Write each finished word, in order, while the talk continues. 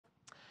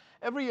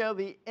Every year,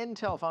 the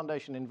Intel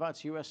Foundation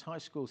invites U.S. high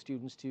school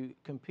students to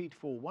compete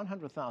for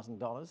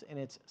 $100,000 in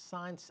its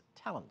Science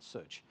Talent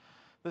Search.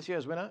 This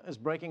year's winner is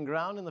breaking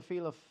ground in the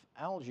field of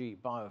algae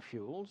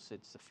biofuels.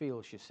 It's a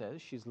field, she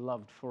says, she's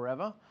loved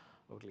forever,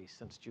 or at least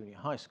since junior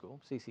high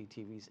school.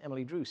 CCTV's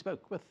Emily Drew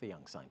spoke with the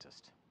young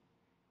scientist.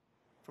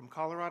 From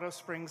Colorado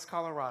Springs,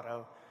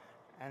 Colorado,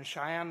 and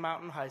Cheyenne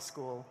Mountain High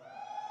School,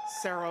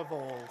 Sara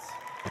Volz.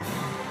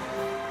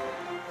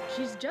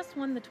 She's just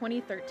won the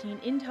 2013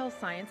 Intel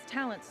Science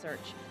Talent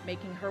Search,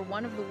 making her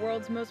one of the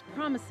world's most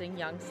promising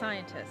young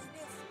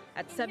scientists.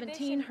 At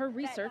 17, her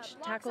research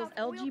tackles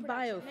algae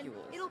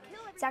biofuels.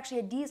 It's actually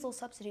a diesel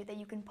substitute that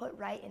you can put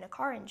right in a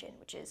car engine,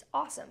 which is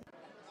awesome.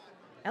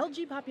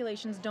 Algae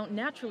populations don't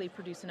naturally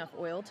produce enough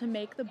oil to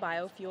make the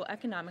biofuel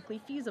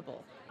economically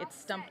feasible. It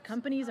stumped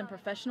companies and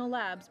professional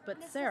labs, but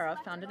Sara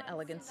found an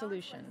elegant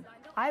solution.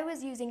 I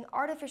was using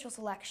artificial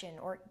selection,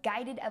 or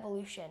guided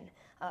evolution,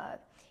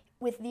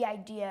 with the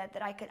idea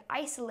that I could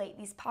isolate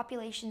these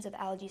populations of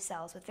algae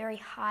cells with very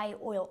high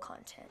oil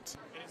content.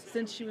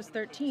 Since she was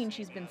 13,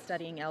 she's been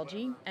studying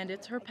algae, and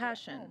it's her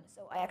passion.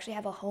 So I actually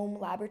have a home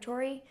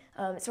laboratory.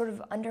 Sort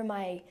of under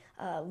my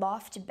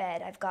loft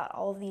bed, I've got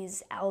all of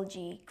these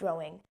algae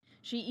growing.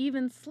 She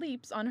even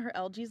sleeps on her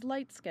algae's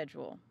light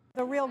schedule.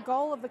 The real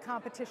goal of the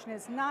competition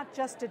is not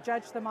just to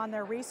judge them on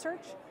their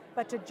research,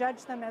 but to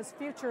judge them as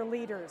future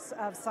leaders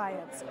of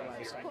science.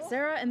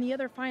 Sara and the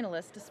other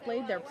finalists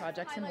displayed their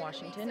projects in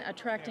Washington,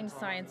 attracting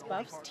science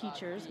buffs,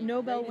 teachers,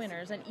 Nobel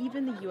winners, and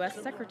even the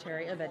U.S.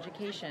 Secretary of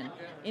Education.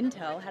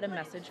 Intel had a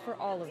message for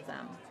all of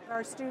them.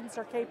 Our students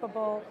are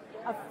capable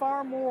of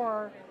far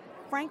more,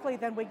 frankly,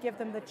 than we give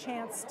them the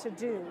chance to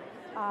do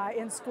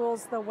in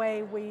schools the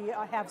way we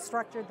have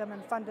structured them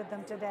and funded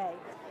them today.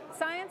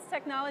 Science,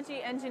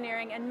 technology,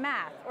 engineering, and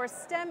math, or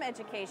STEM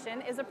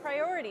education, is a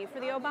priority for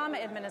the Obama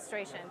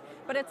administration,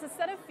 but it's a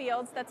set of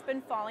fields that's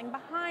been falling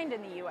behind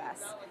in the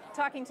U.S.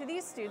 Talking to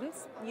these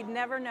students, you'd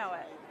never know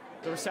it.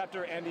 The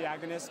receptor and the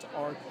agonist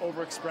are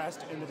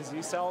overexpressed in the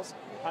disease cells.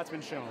 That's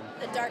been shown.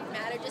 The dark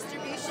matter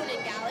distribution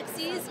in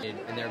galaxies.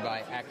 And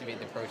thereby activate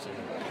the protein.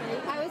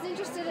 I was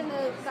interested in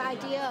the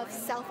idea of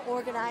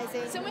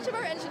self-organizing. So much of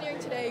our engineering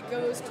today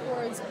goes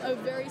towards a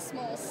very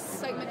small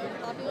segment of the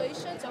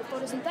population. So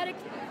photosynthetic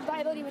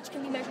viability, which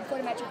can be measured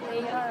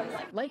photometrically.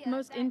 Like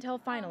most Intel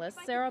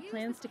finalists, Sara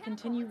plans to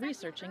continue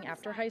researching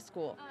after high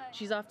school.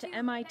 She's off to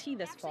MIT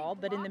this fall,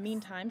 but in the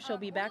meantime, she'll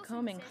be back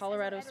home in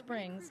Colorado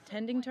Springs,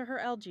 tending to her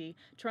algae,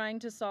 trying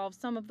to solve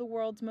some of the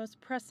world's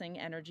most pressing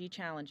energy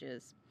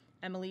challenges.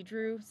 Emily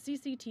Drew,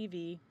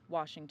 CCTV,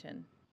 Washington.